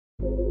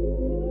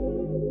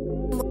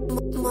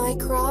My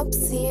crop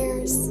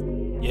sears.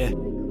 Yeah.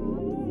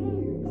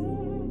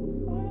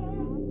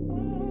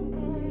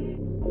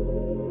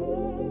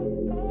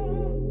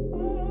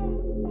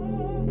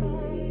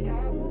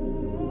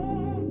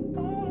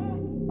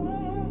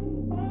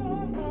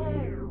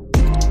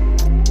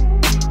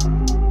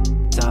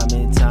 Time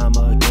and time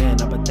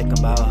again, I've been thinking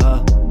about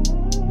her,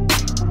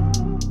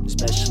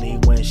 especially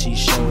when she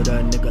showed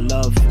a nigga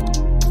love,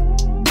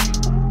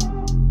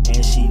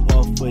 and she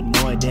offered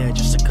more than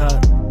just a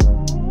cut.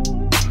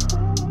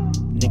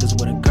 Niggas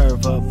wouldn't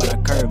curve up, but I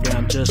curved it,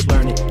 I'm just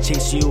learning.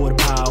 Chase you with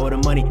the power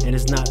of the money, and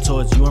it's not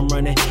towards you I'm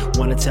running.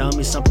 Wanna tell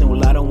me something,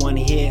 well I don't wanna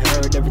hear it.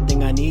 Heard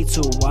everything I need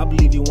to, well I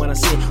believe you when I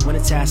say it. When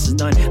the task is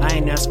done, I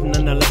ain't asked for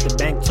nothing, I let the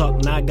bank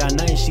talk. Now I got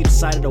nothing, she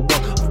decided to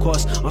walk. Of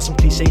course, on some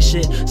cliche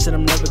shit, said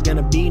I'm never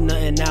gonna be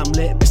nothing, now I'm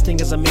lit. Best thing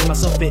is I made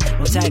myself fit,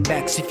 no tag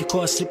backs. If you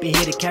caught slipping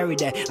here to carry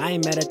that, I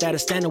ain't mad at that,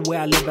 it's standing where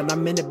I live. And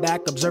I'm in the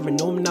back, observing,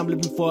 knowing I'm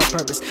living for a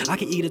purpose. I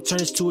can either turn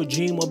this to a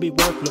dream or be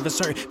worth living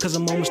certain, cause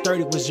I'm almost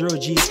 30 with 0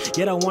 G's.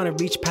 Yet I wanna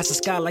reach past the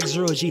sky like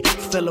 0 G.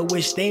 Feel a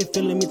wish, they ain't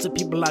feeling me to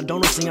people I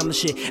don't know, sing I'm the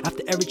shit.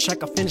 After every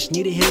track I finished,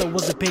 need a hitter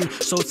was a penny.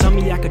 So tell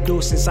me I could do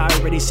it since I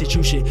already said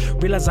you shit.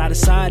 Realize I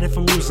decide if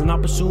I'm losing, I'll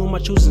pursue my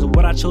choosing.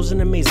 What I chosen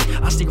amazing,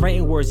 I stick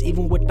writing words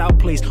even without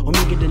plays. Or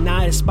me get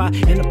denied a spot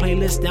in the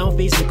playlist down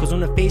facing, cause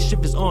when the face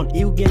shift is on,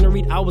 you getting to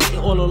read, I was in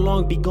all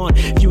along, be gone.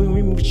 If you ain't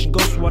read me with your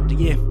ghost throughout the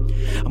year,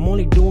 I'm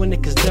only doing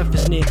it cause death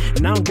is near,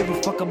 and I don't give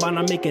a fuck about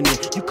not making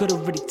it. You could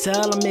already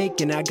tell I'm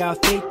making it, I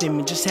got faith in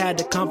me, just had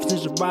the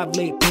confidence to arrive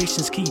late,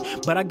 patience key.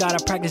 But I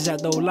gotta practice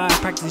that though, live,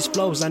 practice these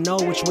flows. I know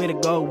which way to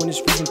go when it's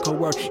freezing cold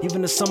word.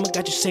 Even the summer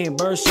got you saying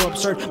birds so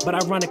absurd, but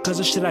ironic cause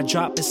the shit I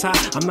drop is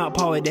hot. I'm not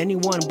power with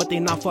anyone, but they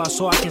not far,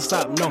 so I can't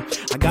stop, no.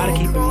 I gotta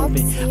keep it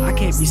moving, I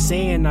can't be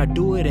saying I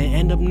do it and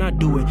end up not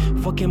do it.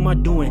 Fuck am I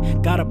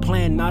doing? Got a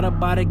plan, not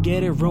about to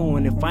get it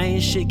ruined. If I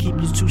ain't shit, keep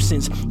your 2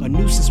 cents. A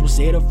nuisance will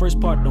say the first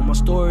part though, my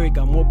story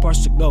got more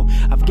parts to go.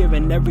 I've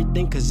given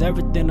everything cause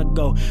everything to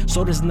go,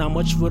 so there's not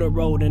much for the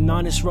road, and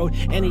on this road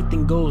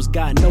anything goes.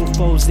 Got no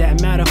foes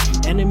that matter,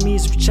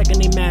 enemies checking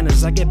their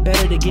manners. I get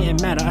better, they getting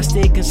madder. I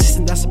stay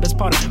consistent, that's the best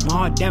part of my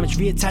heart damage.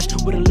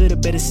 Reattached with a little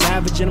bit of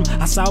savage in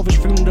them. I salvage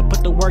from them to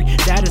put the work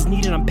that is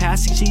needed. I'm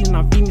passing, cheating,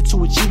 I'm feeding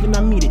to achieving,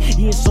 I meet it.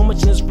 Eating so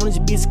much in this run, these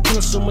beats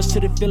killing so much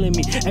till they feeling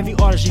me. Every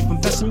artist,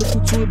 from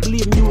pessimism to it,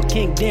 believe you a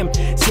king, damn.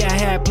 See I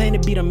had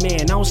planned to be the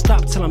man, I don't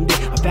stop till I'm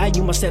dead. I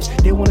value my steps,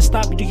 they wanna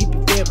stop me to keep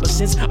it fair, but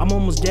since I'm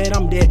almost dead,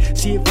 I'm dead.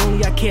 See if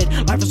only I cared.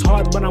 Life is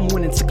hard, but I'm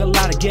winning. Took a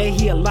lot of get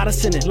here, a lot of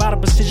sinning, a lot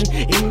of precision.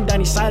 Aiming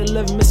down each side of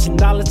living, missing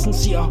dollars and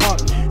see a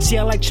heart. See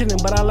I like chilling,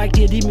 but I like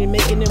the idea me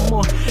making it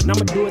more. And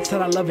I'ma do it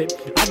till I love it.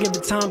 I give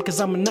it time cause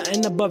I'm a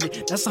nothing above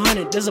it. That's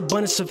 100, there's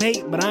abundance of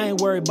hate, but I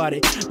ain't worried about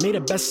it. May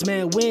the best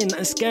man win,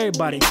 nothing scary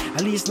about it.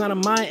 At least not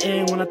on my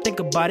end when I think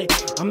about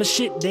it. I'm a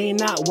shit, they ain't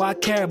not why I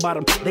care about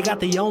them. They got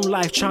their own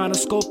life trying to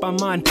scope on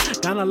mine.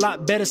 Got a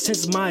lot better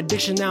since my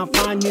addiction, now I'm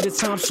fine. Needed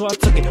time so I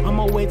took it. On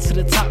my way to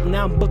the top,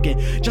 now I'm booking.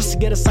 Just to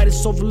get a sight,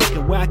 it's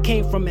overlooking where I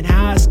came from and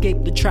how I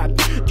escaped the trap.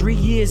 3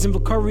 years in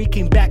recovery,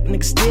 came back,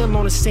 niggas still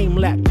on the same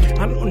lap.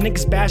 I know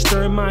niggas bash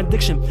during my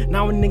addiction.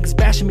 Now when niggas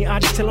bashing me, I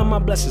just tell them my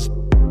blessings.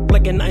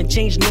 Like a nothing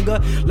changed,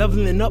 nigga.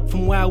 Leveling up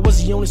from where I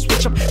was the only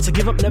switch up. To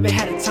give up, never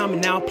had a time, and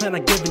now I plan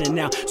on giving it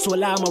now. So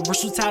allow my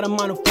versatile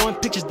amount of foreign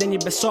pictures, then you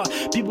best saw.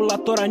 People I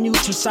thought I knew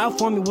too south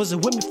for me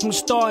wasn't with me from the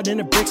start, and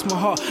it breaks my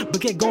heart.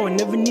 But get going,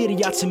 never needed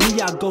y'all, to me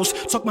y'all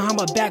ghosts. Talk behind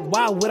my back,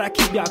 why would I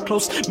keep y'all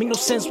close? Make no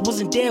sense,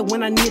 wasn't there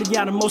when I needed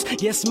y'all the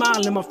most. Yeah,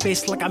 smile in my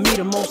face like I mean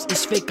the most.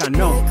 It's fake, I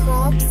know,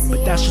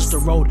 but that's just the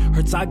road.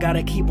 Hurts, I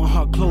gotta keep my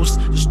heart close.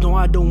 Just know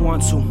I don't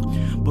want to,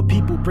 but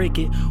people break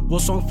it. One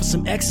song for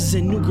some exes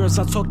and new girls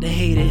I talk to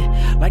hate it.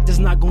 Like there's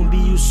not gonna be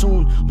you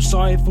soon. I'm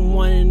sorry for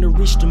wanting to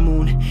reach the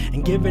moon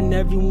and giving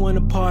everyone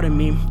a part of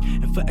me,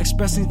 and for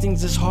expressing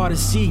things it's hard to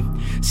see.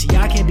 See,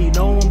 I can't be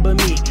no one but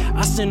me.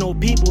 I still know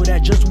people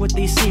that just what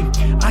they see.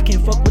 I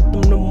can't fuck with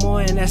them no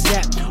more, and that's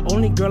that.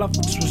 Only girl I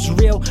fucked was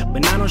real,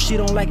 but now I know she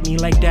don't like me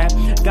like that.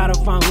 Gotta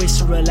find ways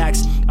to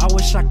relax. I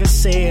wish I could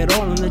say it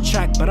all on the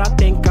track, but I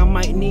think I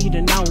might need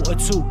an hour or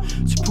two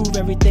to prove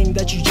everything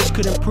that you just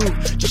couldn't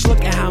prove. Just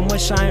look at how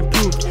much I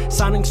improved.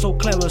 Sounding so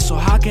clever, so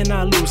how can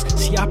I lose?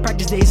 See, I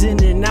practice days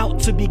in and out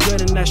to be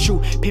good, and that's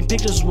true. Paint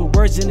pictures with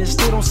words and it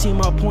still don't see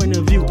my point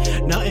of view.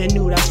 Nothing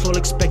new, that's all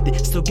expected.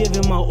 Still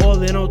giving my all,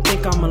 they don't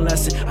think I'm a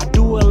lesson. I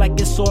do it like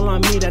it's all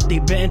on me that they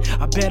betting.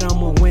 I bet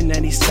I'ma win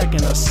any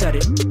second, I said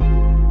it.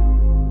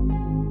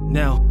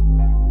 Now